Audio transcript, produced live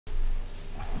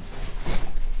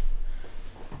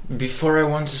Before I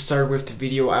want to start with the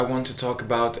video, I want to talk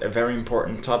about a very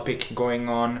important topic going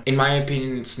on. In my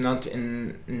opinion, it's not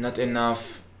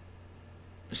enough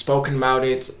spoken about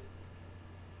it,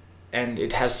 and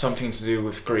it has something to do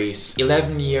with Greece.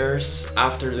 11 years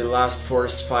after the last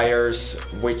forest fires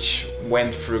which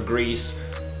went through Greece,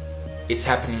 it's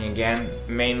happening again.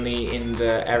 Mainly in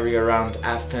the area around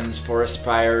Athens, forest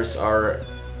fires are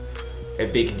a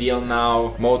big deal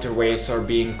now. Motorways are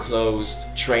being closed,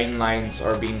 train lines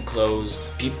are being closed.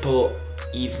 People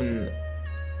even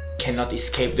cannot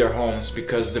escape their homes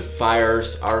because the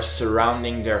fires are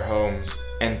surrounding their homes.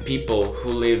 And people who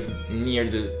live near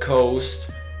the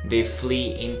coast, they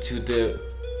flee into the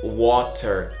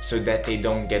water so that they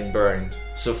don't get burned.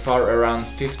 So far around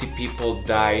 50 people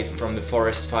died from the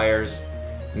forest fires.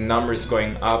 The numbers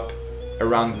going up.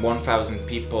 Around 1,000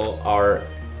 people are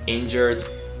injured,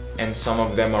 and some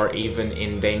of them are even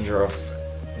in danger of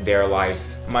their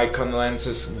life. My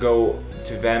condolences go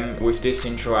to them. With this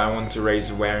intro I want to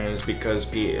raise awareness because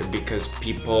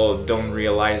people don't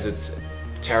realize that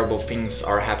terrible things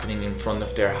are happening in front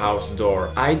of their house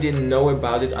door. I didn't know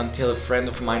about it until a friend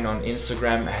of mine on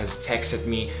Instagram has texted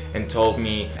me and told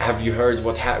me, have you heard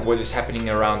what is happening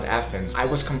around Athens? I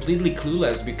was completely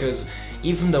clueless because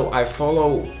even though I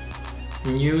follow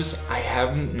news, I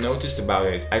haven't noticed about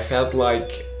it. I felt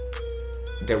like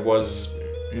there was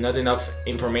not enough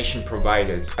information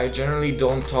provided. I generally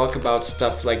don't talk about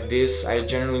stuff like this. I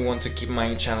generally want to keep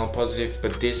my channel positive,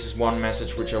 but this is one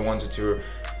message which I wanted to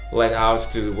let out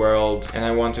to the world. And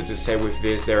I wanted to say with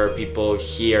this, there are people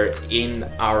here in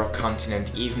our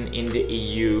continent, even in the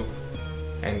EU,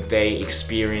 and they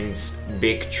experience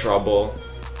big trouble.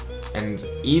 And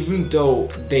even though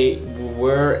they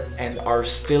were and are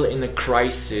still in a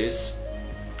crisis,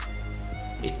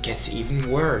 it gets even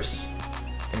worse.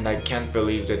 And I can't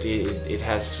believe that it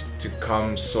has to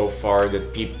come so far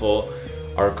that people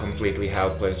are completely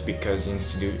helpless because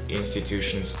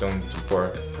institutions don't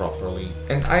work properly.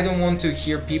 And I don't want to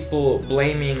hear people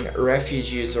blaming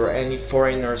refugees or any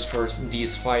foreigners for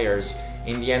these fires.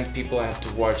 In the end, people have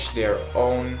to watch their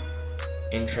own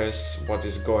interests, what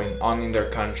is going on in their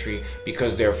country,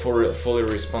 because they're fully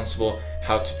responsible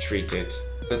how to treat it.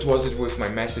 That was it with my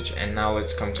message, and now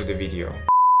let's come to the video.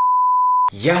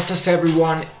 Yes,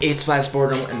 everyone, it's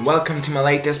Boredom, and welcome to my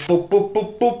latest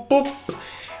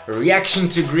reaction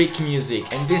to Greek music.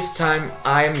 And this time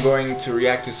I am going to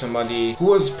react to somebody who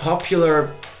was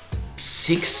popular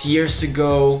 6 years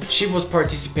ago. She was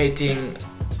participating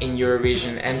in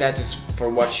Eurovision, and that is for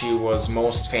what she was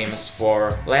most famous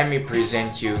for. Let me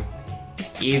present you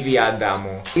Ivi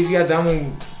Adamou. Ivi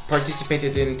Adamou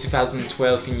participated in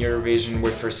 2012 in Eurovision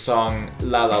with her song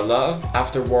La La Love.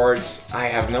 Afterwards, I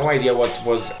have no idea what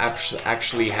was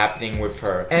actually happening with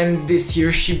her. And this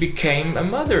year she became a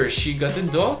mother, she got a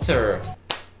daughter.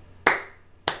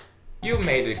 You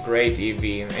made it great,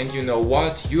 Ivi, and you know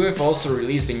what? You have also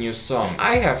released a new song.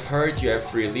 I have heard you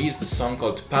have released a song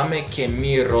called Pame Kai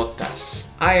Mi Rotas.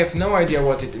 I have no idea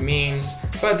what it means,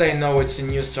 but I know it's a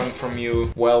new song from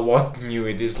you. Well, what new?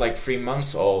 It is like 3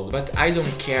 months old, but I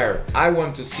don't care. I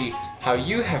want to see how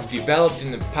you have developed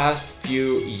in the past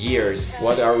few years.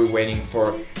 What are we waiting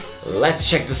for? Let's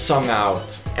check the song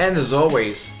out. And as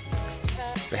always,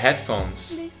 the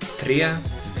headphones. 3,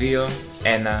 2,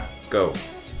 1, go.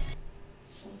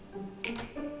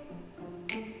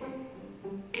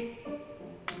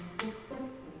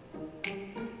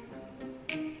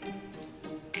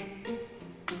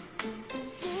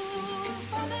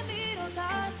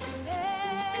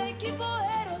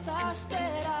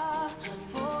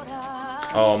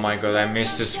 Oh my god, I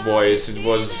miss this voice.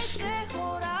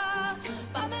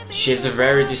 She has a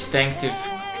very distinctive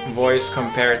voice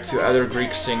compared to other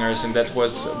Greek singers, and that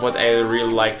was what I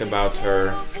really liked about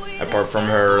her, apart from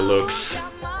her looks.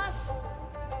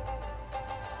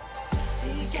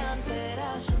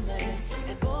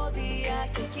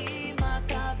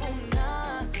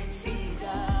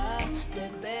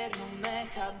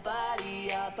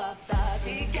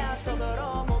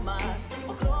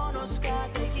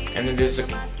 And it is a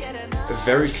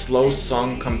very slow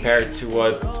song compared to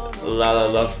what La La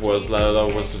Love was. La La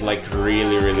Love was like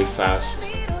really fast.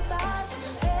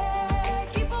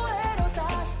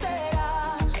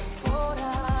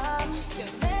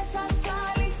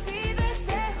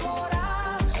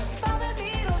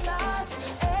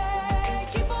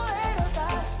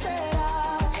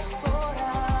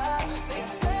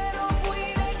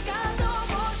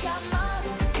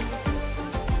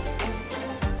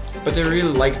 But I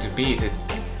really like the beat.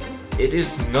 It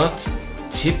is not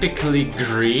typically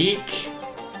Greek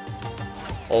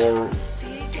or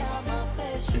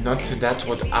not to that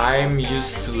what I'm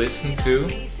used to listen to.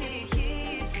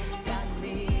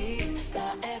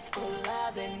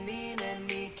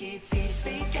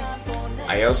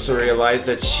 I also realized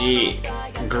that she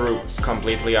grew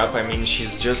completely up. I mean,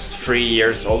 she's just 3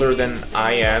 years older than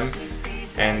I am,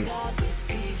 and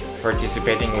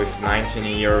participating with 19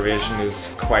 in Eurovision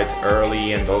is quite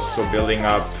early, and also building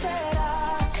up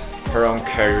her own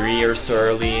career so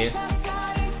early.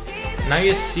 Now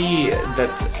you see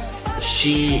that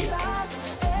she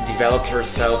developed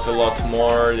herself a lot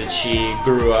more, that she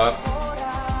grew up.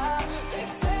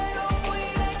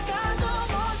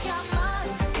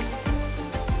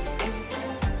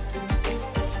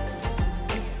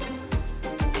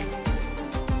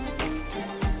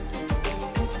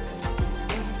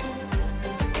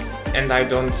 And I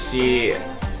don't see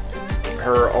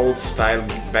her old style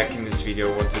back in this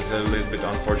video, what is a little bit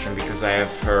unfortunate because I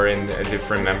have her in a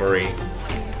different memory.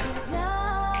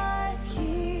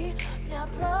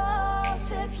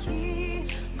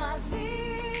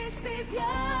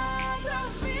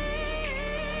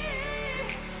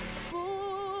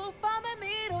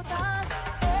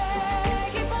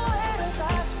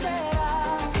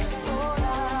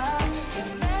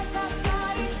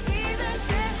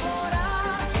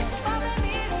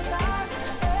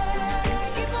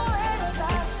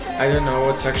 I don't know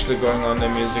what's actually going on in the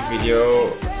music video,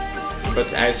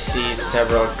 but I see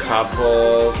several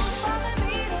couples.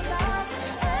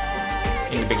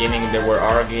 In the beginning they were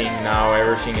arguing, now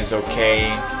everything is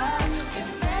okay.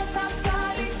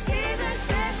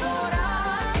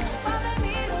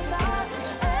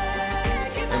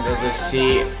 And as I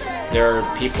see, there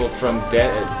are people from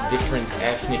different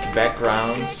ethnic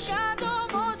backgrounds.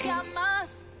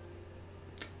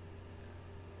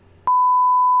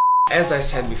 As I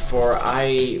said before,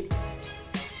 I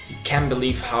can't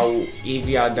believe how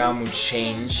Ivi Adamou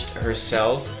changed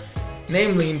herself,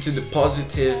 namely into the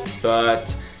positive,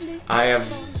 but I have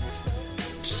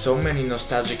so many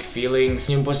nostalgic feelings.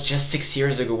 It was just 6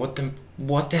 years ago,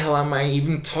 what the hell am I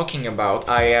even talking about?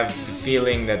 I have the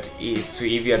feeling that to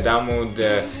Ivi Adamou,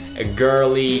 a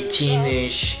girly,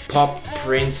 teenish, pop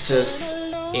princess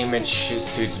image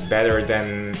suits better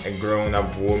than a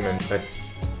grown-up woman, but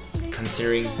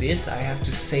considering this, I have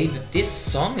to say that this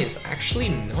song is actually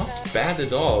not bad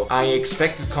at all. I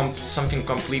expected something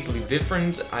completely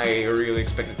different. I really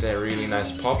expected a really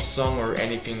nice pop song or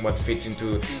anything what fits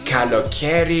into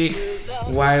Kalokeri,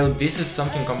 while this is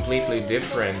something completely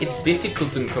different. It's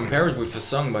difficult to compare it with a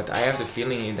song, but I have the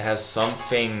feeling it has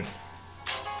something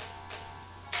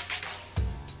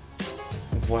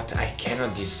what I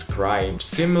cannot describe.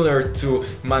 Similar to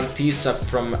Mantisa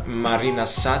from Marina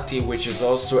Sati, which is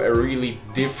also a really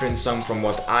different song from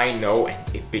what I know, and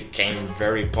it became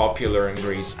very popular in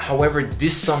Greece. However,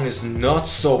 this song is not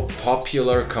so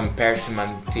popular compared to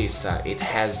Mantisa. It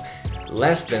has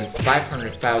less than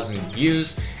 500,000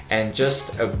 views and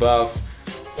just above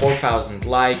 4,000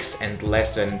 likes and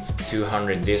less than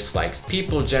 200 dislikes.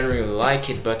 People generally like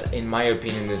it, but in my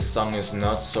opinion this song is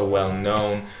not so well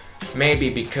known. Maybe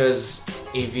because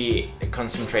Ivi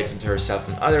concentrated herself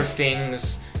on other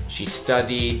things, she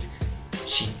studied,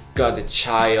 she got a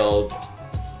child.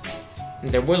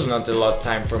 There was not a lot of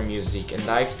time for music, and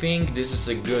I think this is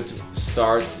a good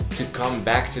start to come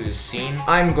back to the scene.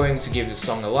 I'm going to give the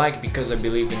song a like because I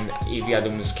believe in Ivi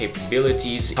Adamou's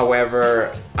capabilities.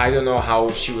 However, I don't know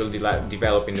how she will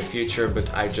develop in the future,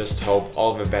 but I just hope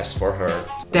all the best for her.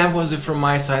 That was it from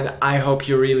my side. I hope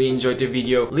you really enjoyed the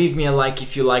video. Leave me a like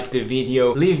if you liked the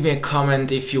video. Leave me a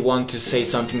comment if you want to say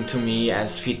something to me,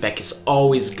 as feedback is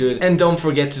always good. And don't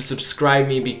forget to subscribe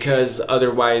me, because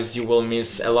otherwise you will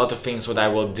miss a lot of things what I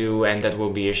will do, and that will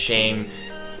be a shame.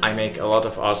 I make a lot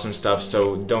of awesome stuff,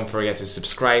 so don't forget to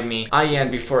subscribe me. And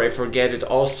before I forget it,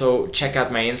 also check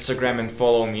out my Instagram and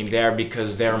follow me there,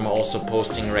 because there I'm also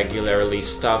posting regularly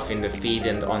stuff in the feed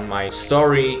and on my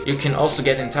story. You can also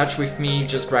get in touch with me,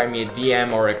 just write me a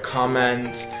DM or a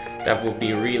comment. That will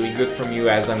be really good from you,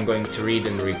 as I'm going to read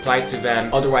and reply to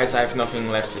them. Otherwise, I have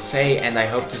nothing left to say, and I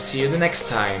hope to see you the next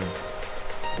time.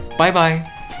 Bye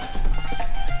bye!